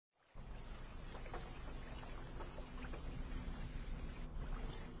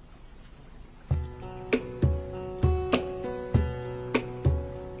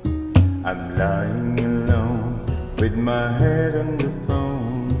lying alone with my head on the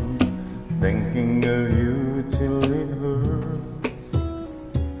phone, thinking of you till it hurts.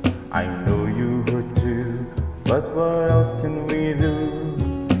 I know you hurt too, but what else can we do?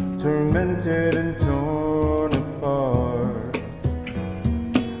 Tormented and torn apart.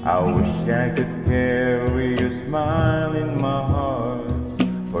 I wish I could carry your smile in my heart,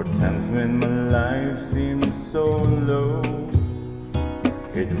 for times when my life seems so low.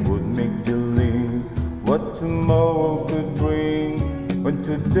 It would make believe what tomorrow could bring, when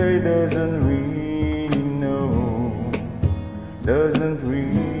today doesn't really know, doesn't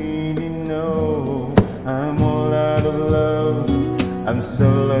really know. I'm all out of love, I'm so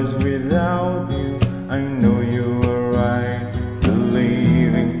lost without you. I know you were right,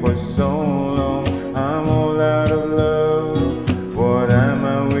 believing for so long. I'm all out of love, what am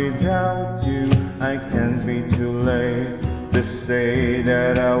I without you? I can't be too late to say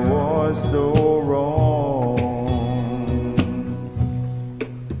that I was so wrong.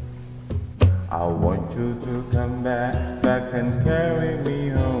 I want you to come back and carry me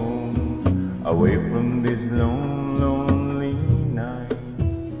home, away from these lonely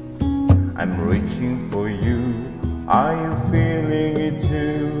nights. I'm reaching for you, are you feeling it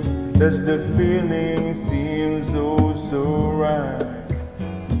too? Does the feeling seem so right?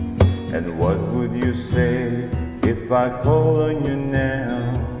 And what would you say if I call on you now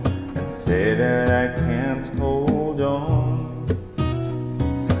and say that I can't hold on?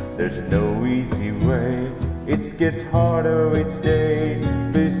 There's no easy way, it gets harder each day.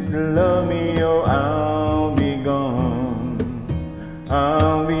 Please love me or I'll be gone,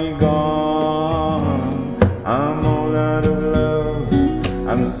 I'll be gone. I'm all out of love,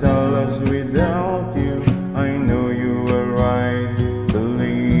 I'm so lost without you. I know you were right,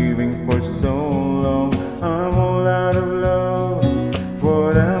 believing for so long. I'm all out of love,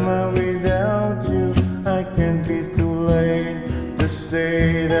 what am I without you? I can't be too late to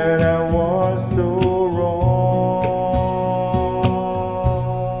say that I was so wrong.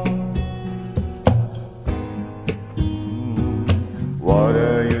 What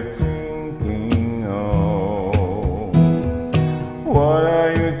are you thinking of? What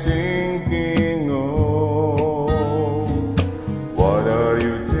are you thinking of? What are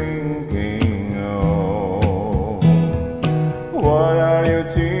you thinking of? What are you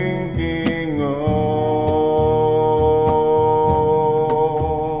thinking of?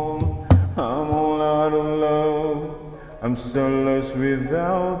 I'm all out of love, I'm so lost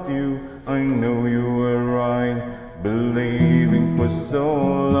without you. I know you were right, believing for so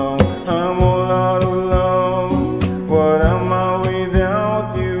long. I'm all out of love, what am I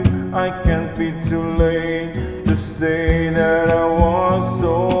without you? I can't be too late to say